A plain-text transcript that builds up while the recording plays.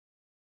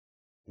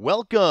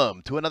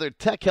Welcome to another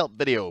Tech Help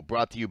video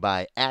brought to you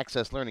by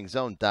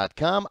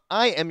accesslearningzone.com.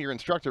 I am your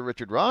instructor,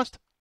 Richard Rost.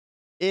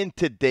 In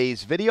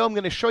today's video, I'm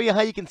going to show you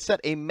how you can set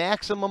a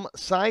maximum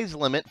size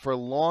limit for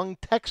long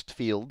text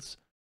fields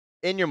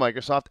in your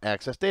Microsoft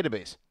Access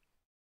database.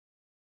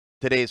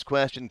 Today's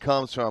question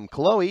comes from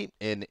Chloe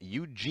in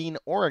Eugene,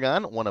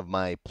 Oregon, one of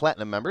my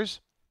Platinum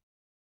members.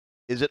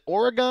 Is it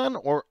Oregon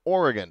or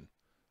Oregon?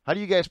 How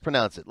do you guys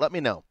pronounce it? Let me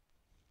know.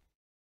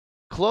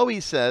 Chloe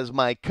says,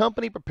 my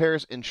company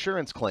prepares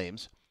insurance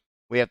claims.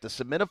 We have to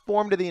submit a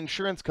form to the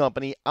insurance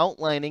company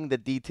outlining the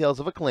details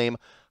of a claim.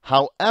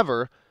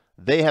 However,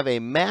 they have a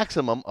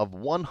maximum of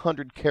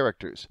 100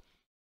 characters.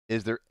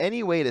 Is there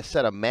any way to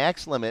set a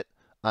max limit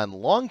on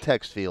long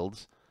text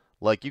fields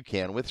like you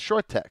can with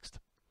short text?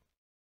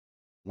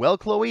 Well,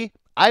 Chloe,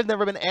 I've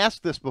never been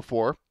asked this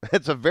before.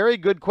 It's a very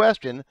good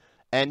question.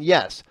 And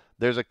yes,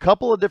 there's a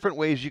couple of different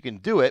ways you can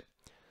do it.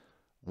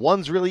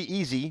 One's really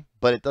easy,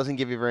 but it doesn't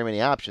give you very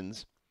many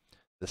options.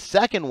 The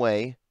second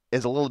way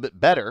is a little bit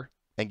better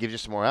and gives you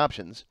some more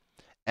options.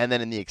 And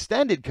then in the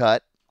extended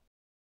cut,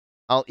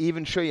 I'll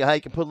even show you how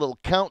you can put a little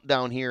count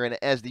down here, and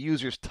as the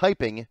user's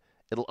typing,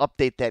 it'll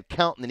update that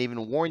count and then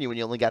even warn you when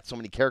you only got so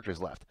many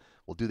characters left.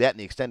 We'll do that in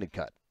the extended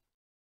cut.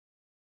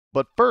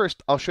 But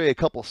first, I'll show you a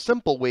couple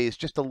simple ways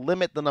just to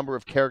limit the number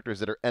of characters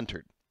that are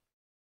entered.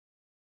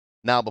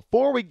 Now,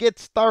 before we get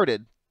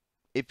started,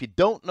 if you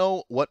don't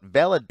know what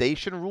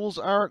validation rules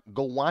are,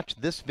 go watch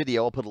this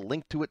video. I'll put a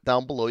link to it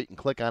down below. You can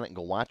click on it and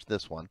go watch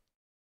this one.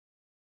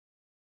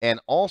 And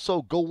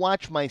also go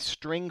watch my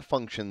string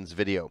functions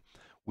video.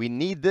 We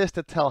need this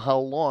to tell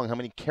how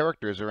many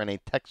characters are in a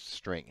text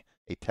string,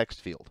 a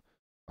text field.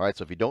 All right,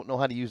 so if you don't know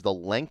how to use the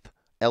length,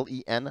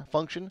 L-E-N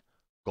function,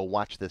 go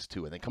watch this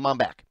too, and then come on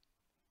back.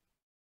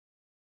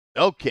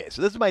 Okay,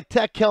 so this is my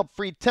Tech Help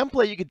free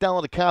template. You can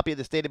download a copy of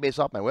this database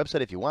off my website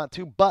if you want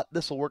to, but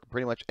this will work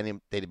pretty much any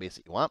database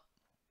that you want.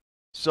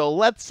 So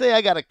let's say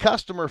I got a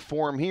customer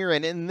form here,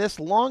 and in this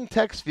long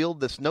text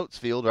field, this notes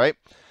field, right,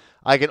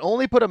 I can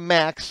only put a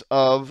max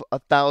of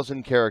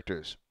 1,000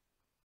 characters.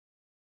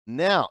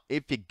 Now,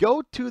 if you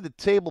go to the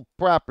table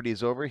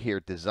properties over here,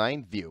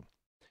 design view,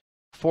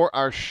 for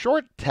our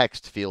short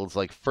text fields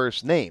like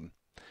first name,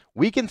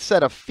 we can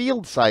set a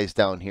field size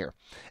down here.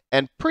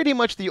 And pretty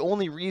much the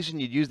only reason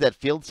you'd use that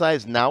field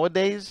size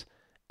nowadays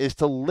is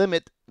to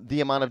limit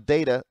the amount of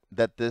data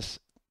that this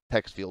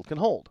text field can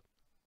hold.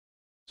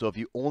 So if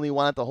you only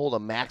want it to hold a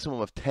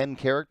maximum of 10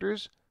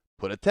 characters,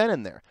 put a 10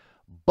 in there.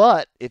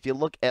 But if you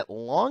look at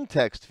long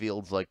text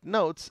fields like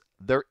notes,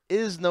 there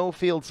is no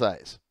field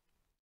size.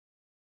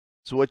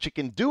 So what you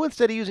can do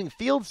instead of using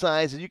field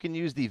size is you can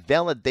use the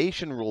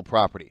validation rule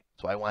property.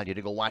 So I wanted you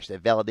to go watch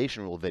that validation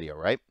rule video,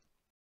 right?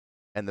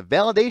 And the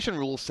validation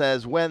rule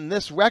says when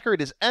this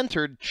record is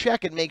entered,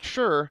 check and make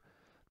sure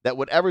that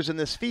whatever's in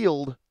this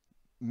field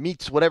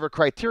meets whatever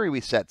criteria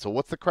we set. So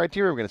what's the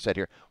criteria we're going to set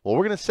here? Well,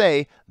 we're going to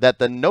say that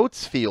the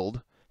notes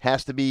field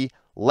has to be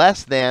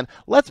less than,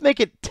 let's make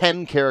it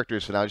 10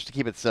 characters for now, just to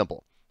keep it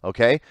simple.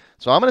 Okay?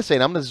 So I'm going to say,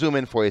 and I'm going to zoom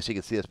in for you so you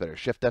can see this better.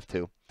 Shift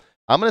F2.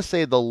 I'm going to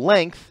say the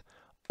length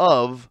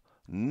of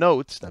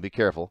notes, now be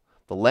careful,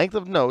 the length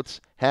of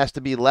notes has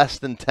to be less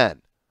than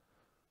 10.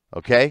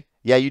 Okay?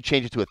 Yeah, you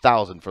change it to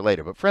 1,000 for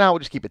later, but for now, we'll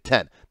just keep it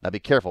 10. Now, be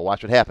careful.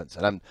 Watch what happens.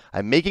 And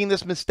I'm making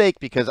this mistake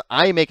because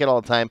I make it all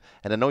the time,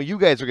 and I know you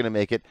guys are going to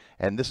make it,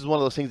 and this is one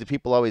of those things that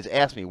people always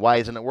ask me, why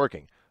isn't it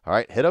working? All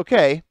right, hit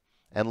OK,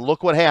 and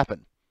look what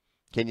happened.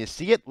 Can you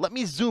see it? Let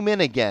me zoom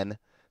in again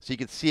so you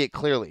can see it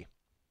clearly.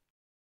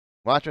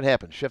 Watch what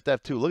happens. Shift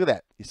F2. Look at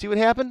that. You see what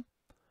happened?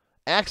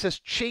 Access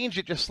changed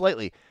it just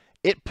slightly.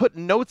 It put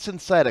notes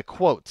inside of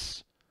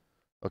quotes.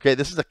 Okay,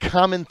 this is a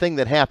common thing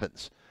that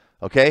happens.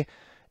 Okay?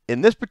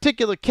 In this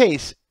particular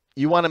case,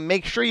 you want to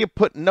make sure you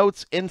put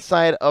notes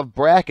inside of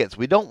brackets.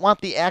 We don't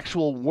want the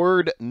actual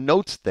word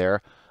notes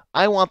there.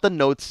 I want the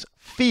notes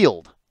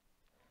field.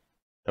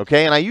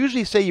 Okay, and I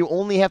usually say you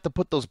only have to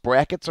put those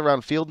brackets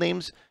around field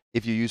names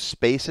if you use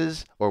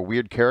spaces or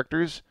weird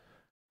characters,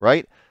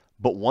 right?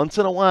 But once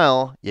in a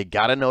while, you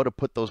got to know to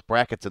put those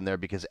brackets in there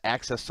because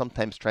Access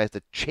sometimes tries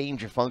to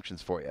change your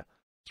functions for you.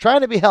 It's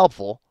trying to be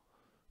helpful,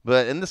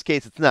 but in this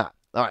case, it's not.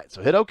 All right,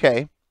 so hit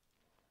OK.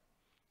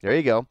 There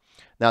you go.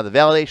 Now, the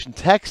validation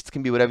text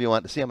can be whatever you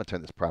want to see. I'm going to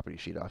turn this property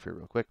sheet off here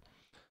real quick.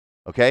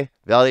 Okay?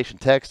 Validation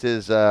text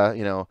is,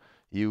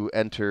 you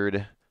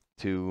entered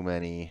too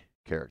many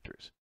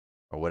characters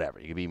or whatever.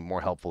 You can be more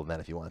helpful than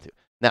that if you want to.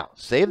 Now,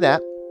 save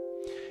that.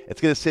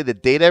 It's going to say the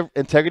data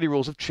integrity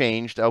rules have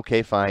changed.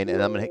 Okay, fine.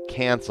 And I'm going to hit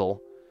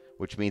cancel,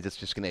 which means it's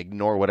just going to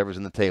ignore whatever's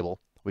in the table.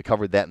 We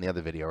covered that in the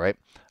other video, right?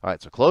 All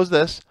right, so close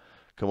this.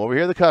 Come over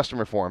here to the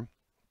customer form.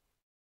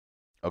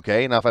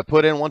 Okay, now if I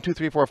put in 1, 2,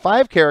 3, 4,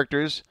 5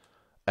 characters,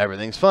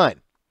 everything's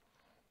fine.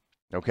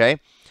 Okay,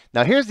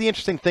 now here's the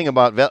interesting thing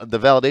about the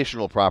validation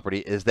rule property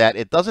is that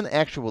it doesn't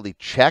actually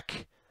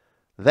check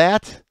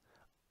that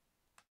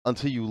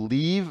until you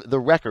leave the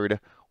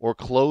record or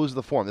close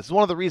the form. This is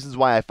one of the reasons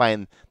why I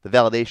find the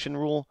validation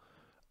rule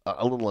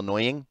a little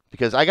annoying,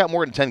 because I got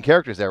more than 10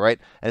 characters there, right?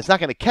 And it's not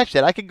going to catch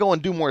that. I could go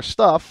and do more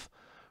stuff,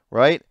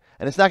 right?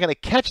 and it's not going to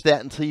catch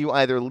that until you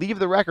either leave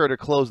the record or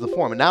close the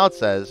form. And now it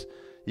says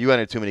you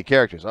entered too many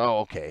characters. Oh,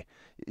 okay.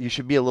 You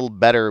should be a little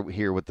better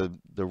here with the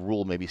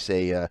rule. Maybe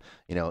say,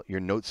 your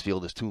notes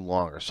field is too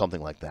long or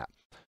something like that.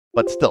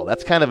 But still,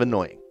 that's kind of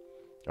annoying.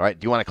 All right,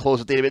 do you want to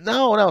close the database?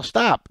 No,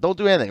 stop. Don't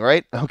do anything,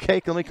 right?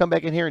 Okay, let me come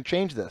back in here and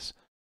change this.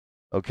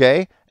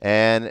 Okay,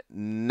 and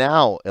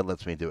now it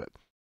lets me do it.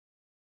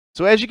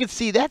 So as you can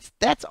see, that's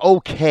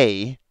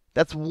okay.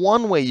 That's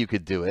one way you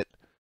could do it.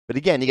 But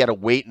again, you got to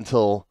wait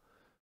until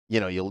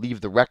you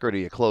leave the record or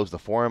you close the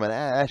form, and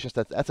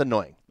that's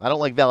annoying. I don't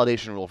like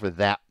validation rule for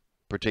that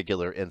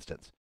particular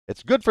instance.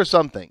 It's good for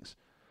some things,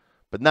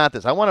 but not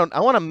this. I want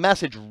a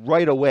message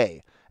right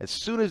away as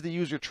soon as the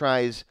user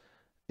tries,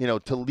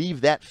 to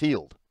leave that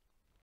field.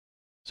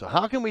 So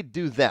how can we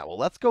do that? Well,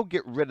 let's go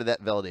get rid of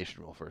that validation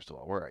rule first of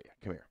all. Where are you?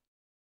 Come here.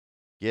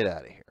 Get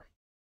out of here.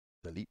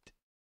 Delete.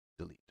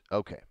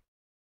 Okay.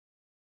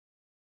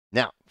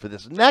 Now, for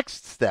this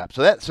next step,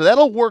 so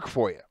that'll work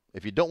for you.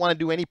 If you don't want to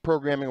do any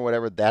programming or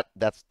whatever,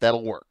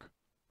 that'll work.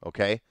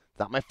 Okay? It's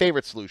not my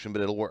favorite solution,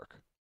 but it'll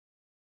work.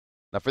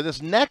 Now, for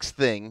this next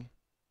thing,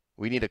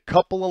 we need a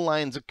couple of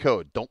lines of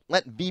code. Don't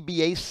let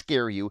VBA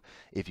scare you.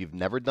 If you've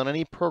never done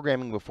any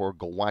programming before,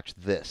 go watch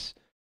this.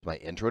 It's my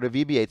intro to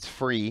VBA. It's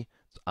free.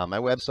 It's on my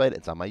website.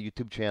 It's on my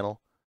YouTube channel.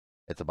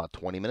 It's about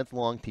 20 minutes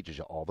long. Teaches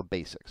you all the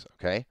basics.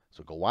 Okay?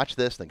 So go watch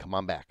this, then come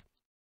on back.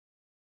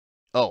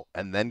 Oh,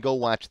 and then go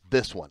watch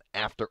this one,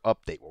 after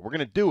update. What we're going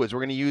to do is we're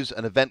going to use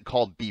an event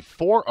called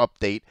before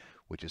update,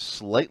 which is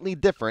slightly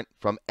different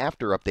from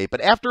after update.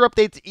 But after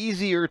update's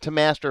easier to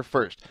master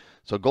first.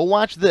 So go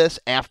watch this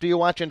after you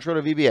watch Intro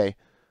to VBA.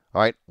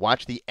 All right,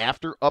 watch the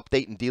after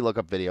update and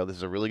delookup video. This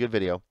is a really good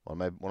video, one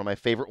of my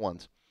favorite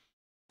ones.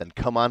 Then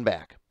come on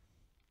back.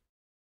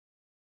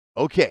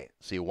 Okay,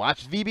 so you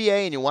watched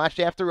VBA and you watched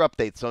after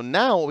update. So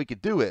now what we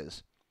could do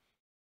is,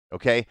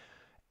 okay,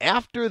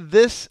 after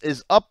this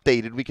is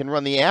updated, we can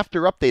run the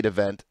after update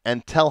event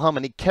and tell how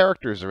many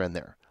characters are in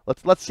there.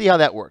 Let's see how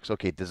that works.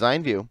 Okay,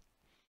 design view.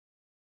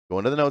 Go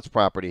into the notes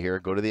property here.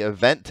 Go to the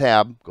event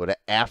tab. Go to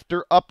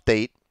after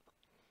update. ...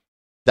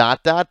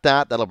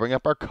 That'll bring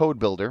up our code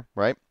builder,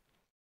 right?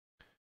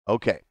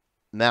 Okay.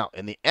 Now,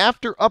 in the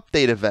after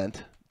update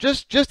event,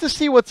 just to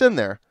see what's in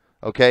there,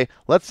 okay,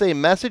 let's say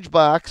message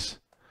box,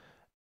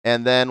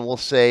 and then we'll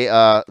say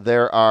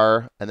there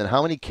are, and then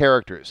how many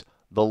characters?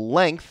 The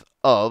length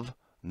of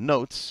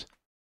notes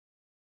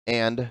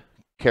and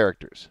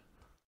characters.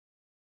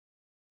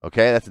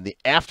 Okay, that's in the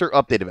after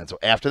update event. So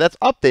after that's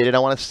updated, I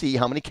want to see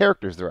how many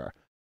characters there are.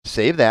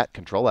 Save that,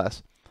 Control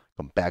S,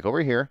 come back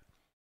over here.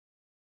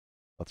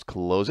 Let's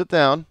close it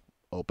down,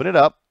 open it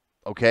up,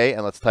 okay,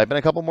 and let's type in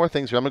a couple more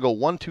things here. I'm going to go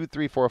 1, 2,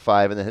 3, 4,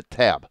 5, and then hit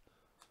Tab.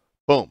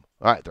 Boom.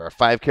 All right, there are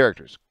 5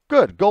 characters.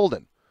 Good,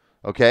 golden.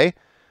 Okay,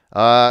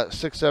 6,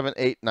 7,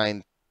 8,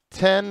 9,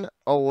 10,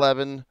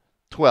 11,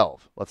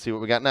 12. Let's see what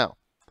we got now.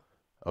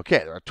 Okay,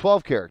 there are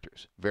 12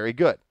 characters. Very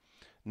good.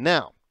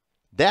 Now,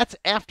 that's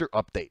after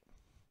update.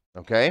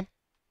 Okay?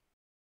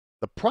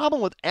 The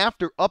problem with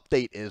after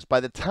update is by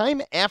the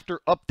time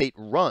after update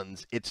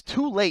runs, it's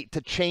too late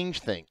to change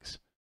things.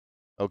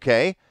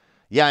 Okay?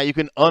 Yeah, you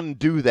can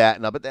undo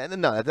that, but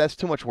no, that's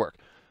too much work.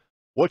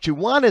 What you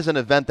want is an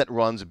event that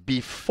runs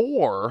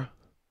before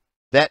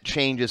that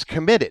change is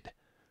committed.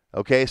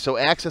 Okay? So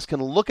Access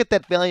can look at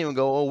that value and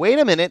go, oh, wait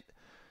a minute,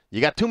 you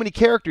got too many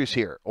characters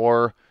here.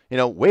 Or,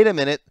 wait a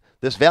minute,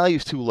 this value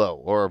is too low,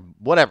 or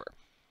whatever.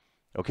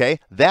 Okay?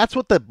 That's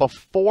what the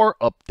before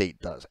update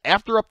does.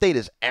 After update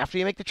is after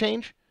you make the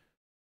change.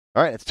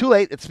 All right, it's too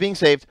late. It's being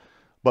saved.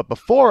 But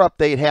before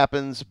update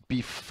happens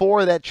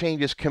before that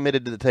change is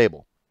committed to the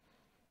table.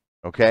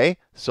 Okay?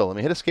 So let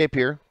me hit escape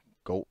here.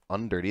 Go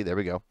undirty. There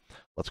we go.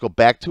 Let's go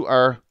back to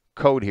our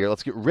code here.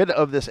 Let's get rid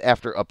of this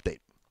after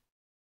update.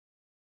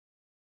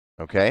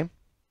 Okay?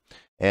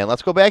 And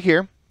let's go back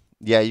here.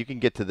 Yeah, you can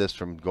get to this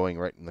from going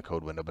right in the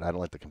code window, but I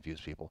don't like to confuse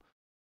people.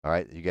 All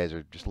right, you guys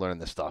are just learning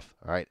this stuff.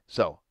 All right,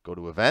 so go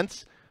to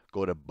events,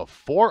 go to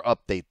before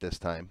update this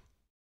time.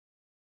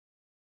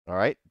 All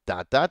right, ...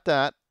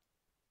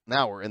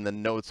 Now we're in the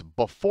notes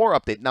before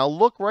update. Now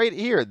look right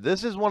here.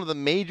 This is one of the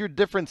major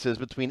differences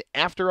between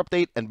after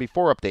update and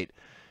before update.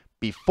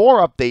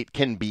 Before update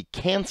can be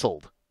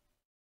canceled.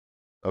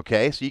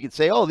 Okay, so you can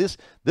say, oh, this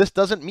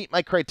doesn't meet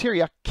my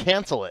criteria,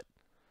 cancel it.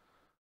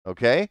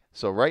 Okay,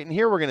 so right in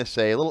here we're going to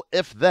say a little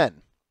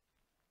if-then.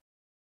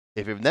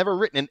 If you've never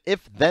written an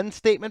if-then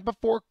statement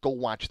before, go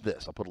watch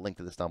this. I'll put a link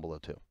to this down below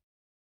too.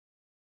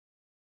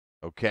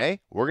 Okay,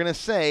 we're going to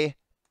say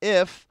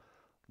if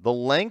the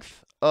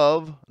length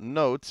of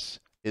notes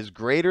is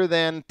greater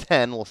than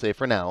 10, we'll say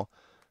for now,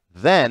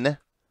 then,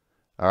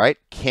 all right,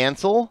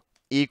 cancel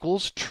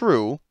equals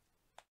true,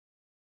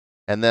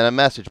 and then a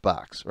message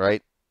box,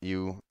 right?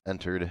 You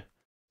entered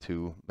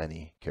too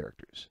many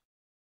characters.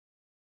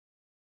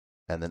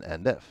 And then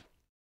end if.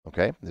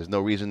 Okay, there's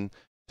no reason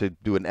to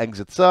do an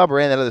exit sub or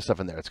any of that other stuff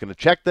in there. It's going to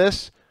check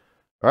this.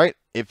 All right,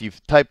 if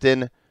you've typed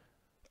in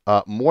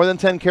more than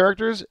 10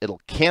 characters,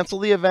 it'll cancel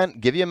the event,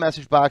 give you a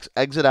message box,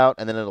 exit out,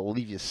 and then it'll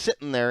leave you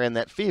sitting there in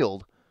that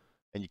field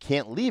And you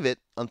can't leave it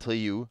until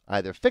you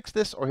either fix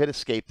this or hit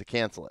escape to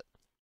cancel it.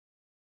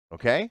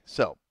 Okay,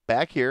 so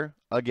back here,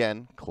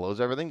 again, close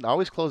everything.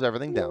 Always close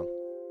everything down.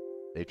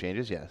 Save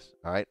changes, yes.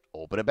 All right,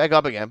 open it back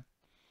up again.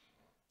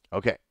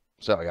 Okay,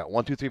 so I got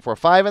 1, 2, 3, 4,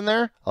 5 in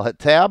there. I'll hit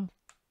tab.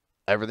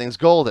 Everything's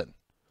golden.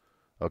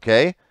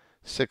 Okay,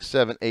 6,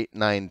 7, 8,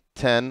 9,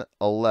 10,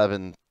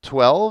 11,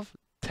 12.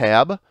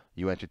 Tab.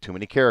 You entered too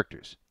many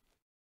characters.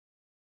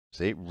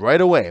 See, right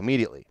away,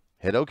 immediately.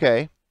 Hit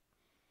OK.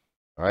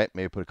 All right,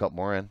 maybe put a couple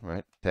more in.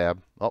 Right,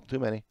 tab. Oh, too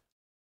many.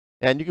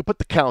 And you can put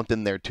the count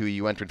in there too.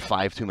 You entered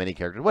 5 too many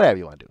characters. Whatever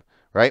you want to do.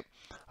 Right?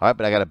 All right,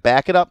 but I got to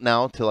back it up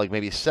now to like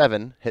maybe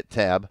 7. Hit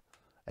tab.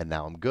 And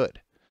now I'm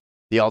good.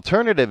 The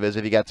alternative is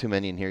if you got too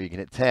many in here, you can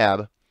hit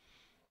tab.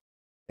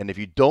 And if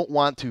you don't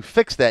want to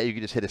fix that, you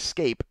can just hit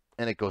escape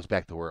and it goes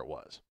back to where it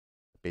was.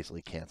 It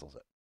basically cancels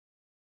it.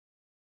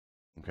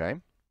 Okay?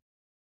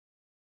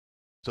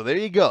 So there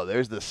you go.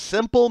 There's the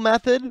simple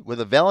method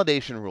with a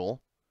validation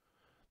rule.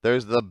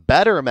 There's the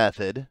better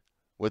method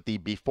with the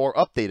before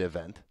update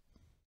event.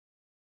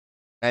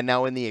 And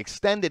now in the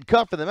extended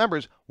cut for the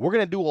members, we're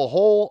going to do a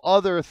whole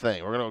other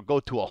thing. We're going to go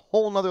to a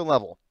whole nother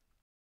level.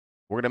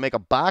 We're going to make a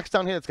box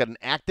down here that's got an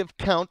active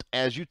count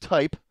as you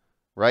type,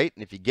 right?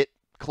 And if you get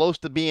close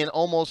to being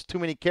almost too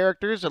many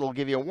characters, it'll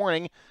give you a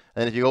warning.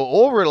 And if you go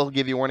over, it'll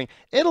give you a warning.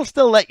 It'll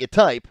still let you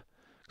type.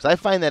 Because I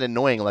find that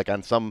annoying, like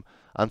on some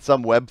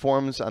web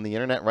forms on the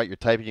internet, right? You're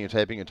typing, and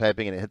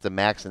it hits a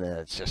max, and then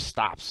it just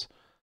stops.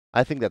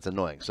 I think that's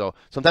annoying. So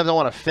sometimes I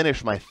want to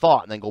finish my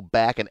thought and then go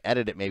back and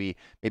edit it, maybe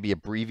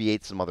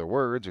abbreviate some other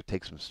words or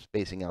take some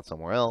spacing out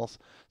somewhere else.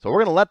 So we're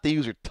going to let the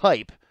user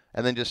type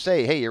and then just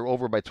say, hey, you're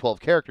over by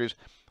 12 characters.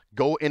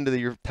 Go into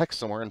your text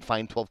somewhere and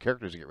find 12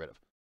 characters to get rid of,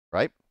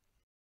 right?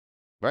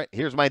 Right?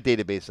 Here's my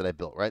database that I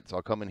built, right? So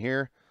I'll come in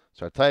here,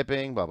 start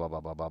typing, blah, blah, blah,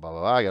 blah, blah, blah,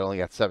 blah. I only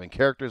got 7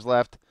 characters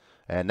left.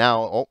 And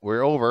now, oh,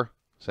 we're over.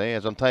 Say,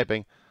 as I'm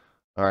typing.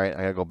 All right,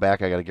 I got to go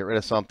back. I got to get rid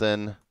of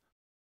something.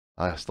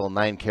 Still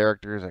 9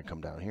 characters. I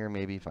come down here,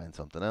 maybe find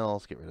something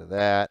else. Get rid of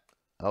that.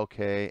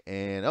 Okay,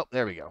 and oh,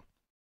 there we go.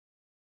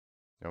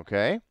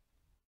 Okay.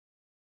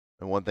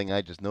 And one thing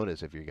I just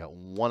noticed, if you got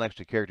 1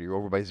 extra character, you're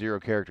over by 0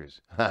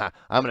 characters. I'm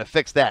going to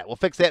fix that. We'll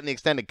fix that in the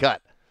extended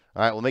cut.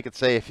 All right, we'll make it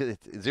say if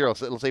it's 0,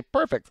 so it'll say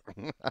perfect.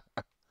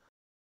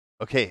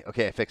 Okay,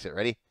 I fix it.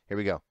 Ready? Here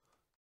we go.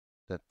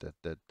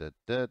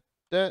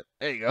 There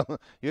you go.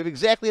 You have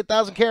exactly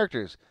 1,000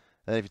 characters.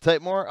 And if you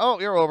type more, oh,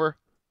 you're over.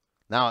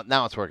 Now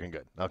it's working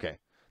good. Okay,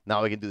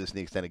 now we can do this in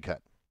the extended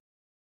cut.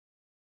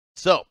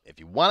 So if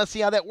you want to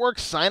see how that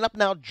works, sign up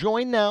now.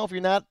 Join now if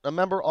you're not a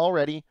member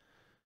already.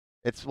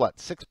 It's what,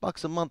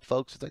 $6 a month,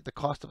 folks. It's like the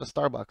cost of a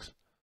Starbucks.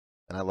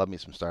 And I love me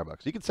some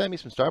Starbucks. You can send me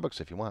some Starbucks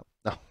if you want.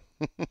 No.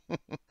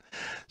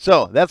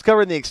 So that's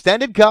covering the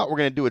extended cut. We're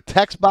going to do a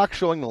text box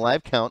showing the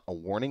live count, a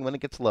warning when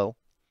it gets low.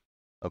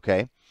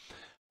 Okay.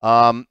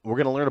 We're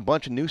going to learn a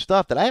bunch of new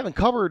stuff that I haven't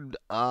covered.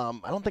 I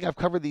don't think I've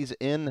covered these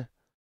in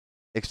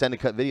extended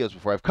cut videos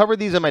before. I've covered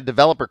these in my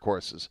developer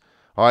courses.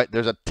 All right,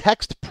 there's a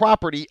text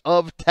property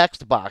of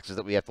text boxes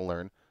that we have to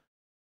learn.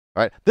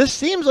 All right, this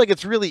seems like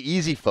it's really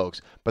easy,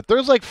 folks, but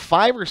there's like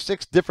 5 or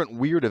 6 different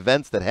weird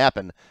events that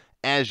happen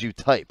as you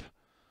type.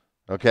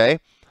 Okay,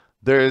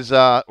 we're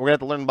gonna have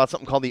to learn about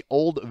something called the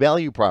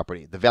OldValue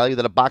property, the value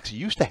that a box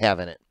used to have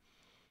in it.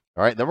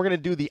 All right, then we're gonna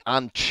do the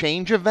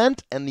onChange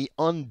event and the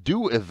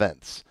undo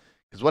events,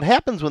 because what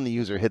happens when the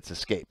user hits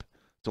escape?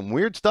 Some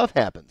weird stuff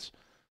happens.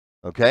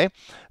 Okay,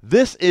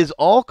 this is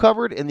all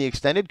covered in the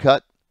extended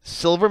cut.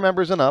 Silver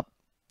members and up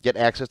get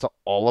access to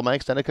all of my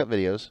extended cut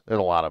videos. There's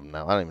a lot of them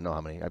now. I don't even know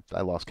how many.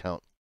 I lost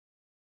count.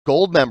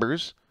 Gold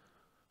members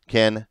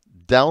can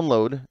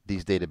download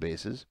these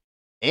databases,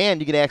 and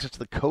you get access to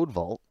the code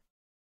vault.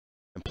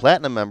 And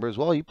platinum members,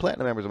 well, you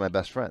platinum members are my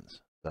best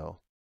friends. So,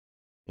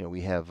 you know,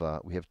 we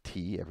have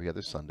tea every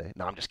other Sunday.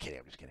 No, I'm just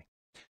kidding.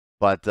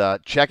 But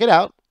check it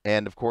out.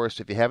 And of course,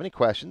 if you have any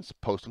questions,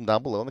 post them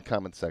down below in the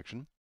comments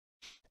section.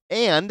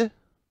 And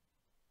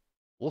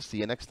we'll see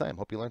you next time.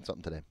 Hope you learned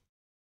something today.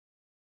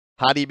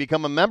 How do you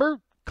become a member?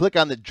 Click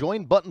on the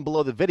join button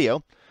below the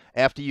video.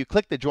 After you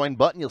click the join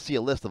button, you'll see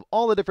a list of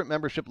all the different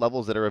membership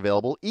levels that are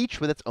available, each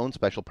with its own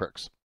special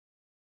perks.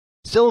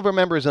 Silver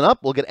members and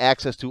up will get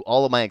access to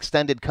all of my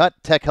extended cut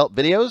tech help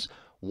videos,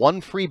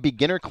 1 free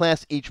beginner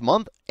class each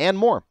month, and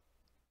more.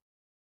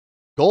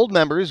 Gold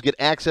members get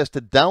access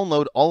to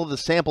download all of the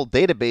sample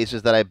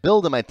databases that I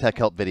build in my tech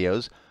help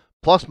videos,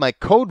 plus my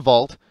code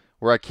vault,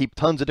 where I keep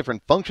tons of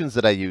different functions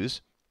that I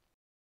use.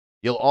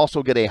 You'll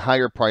also get a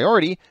higher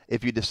priority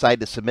if you decide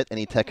to submit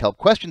any tech help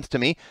questions to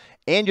me,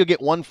 and you'll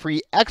get 1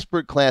 free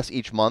expert class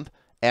each month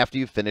after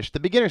you finish the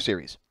beginner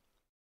series.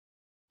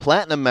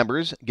 Platinum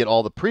members get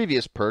all the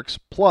previous perks,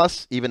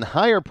 plus even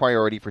higher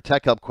priority for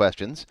tech help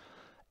questions,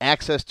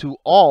 access to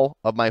all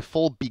of my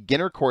full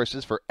beginner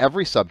courses for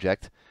every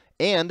subject,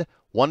 and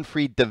 1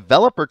 free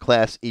developer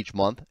class each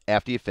month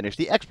after you finish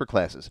the expert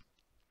classes.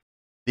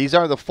 These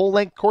are the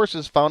full-length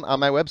courses found on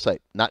my website,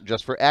 not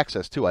just for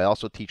access, too. I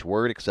also teach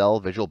Word, Excel,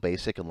 Visual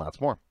Basic, and lots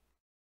more.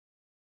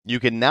 You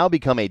can now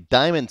become a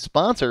Diamond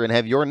sponsor and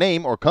have your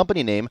name or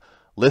company name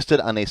listed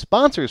on a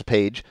sponsors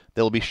page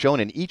that will be shown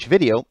in each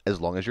video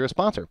as long as you're a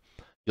sponsor.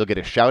 You'll get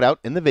a shout out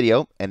in the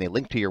video and a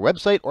link to your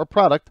website or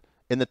product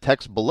in the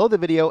text below the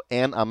video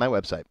and on my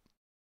website.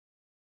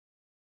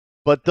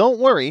 But don't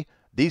worry,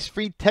 these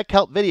free tech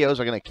help videos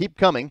are going to keep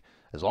coming.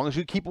 As long as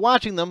you keep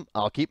watching them,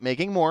 I'll keep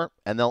making more,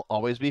 and they'll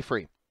always be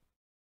free.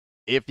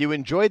 If you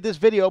enjoyed this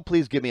video,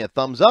 please give me a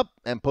thumbs up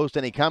and post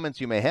any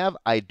comments you may have.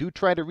 I do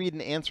try to read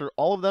and answer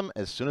all of them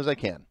as soon as I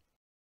can.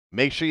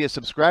 Make sure you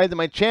subscribe to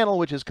my channel,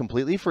 which is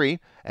completely free,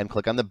 and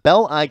click on the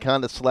bell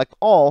icon to select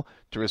all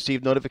to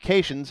receive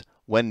notifications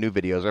when new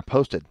videos are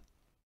posted.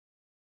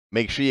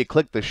 Make sure you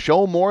click the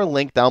Show More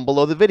link down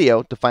below the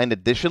video to find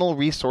additional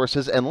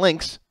resources and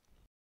links.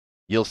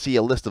 You'll see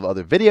a list of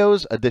other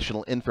videos,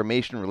 additional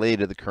information related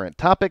to the current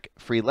topic,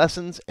 free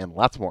lessons, and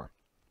lots more.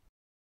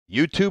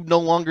 YouTube no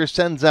longer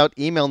sends out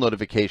email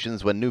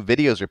notifications when new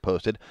videos are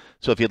posted,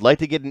 so if you'd like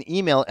to get an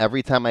email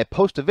every time I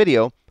post a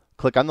video,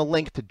 click on the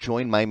link to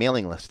join my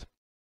mailing list.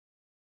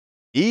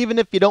 Even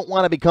if you don't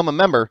want to become a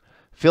member,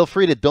 feel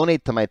free to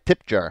donate to my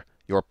tip jar.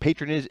 Your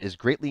patronage is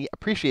greatly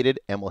appreciated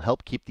and will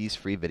help keep these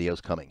free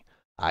videos coming.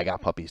 I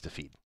got puppies to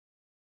feed.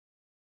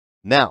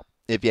 Now,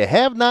 if you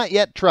have not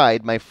yet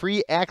tried my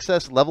free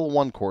Access Level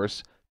 1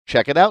 course,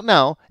 check it out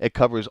now. It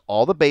covers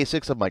all the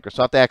basics of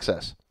Microsoft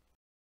Access.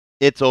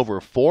 It's over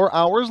 4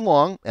 hours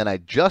long, and I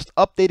just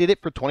updated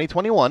it for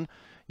 2021.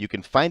 You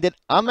can find it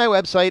on my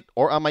website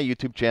or on my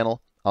YouTube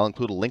channel. I'll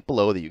include a link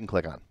below that you can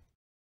click on.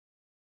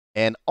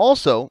 And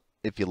also,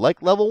 if you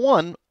like Level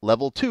 1,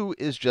 Level 2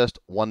 is just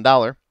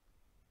 $1.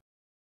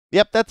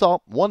 Yep, that's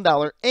all,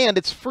 $1, and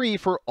it's free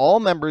for all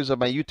members of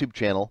my YouTube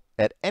channel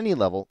at any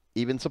level,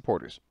 even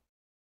supporters.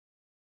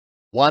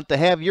 Want to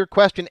have your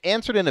question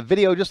answered in a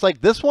video just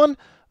like this one?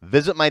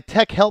 Visit my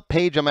tech help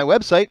page on my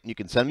website. You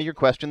can send me your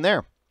question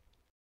there.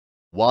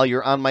 While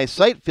you're on my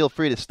site, feel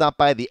free to stop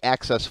by the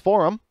Access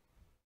Forum.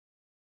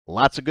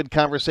 Lots of good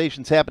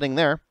conversations happening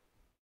there.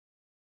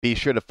 Be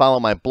sure to follow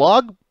my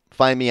blog,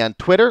 find me on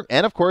Twitter,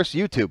 and of course,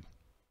 YouTube.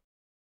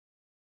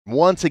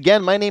 Once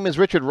again, my name is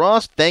Richard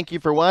Ross. Thank you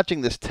for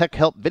watching this tech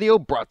help video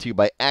brought to you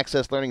by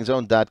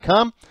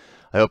AccessLearningZone.com.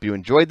 I hope you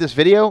enjoyed this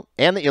video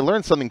and that you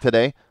learned something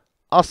today.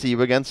 I'll see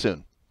you again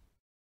soon.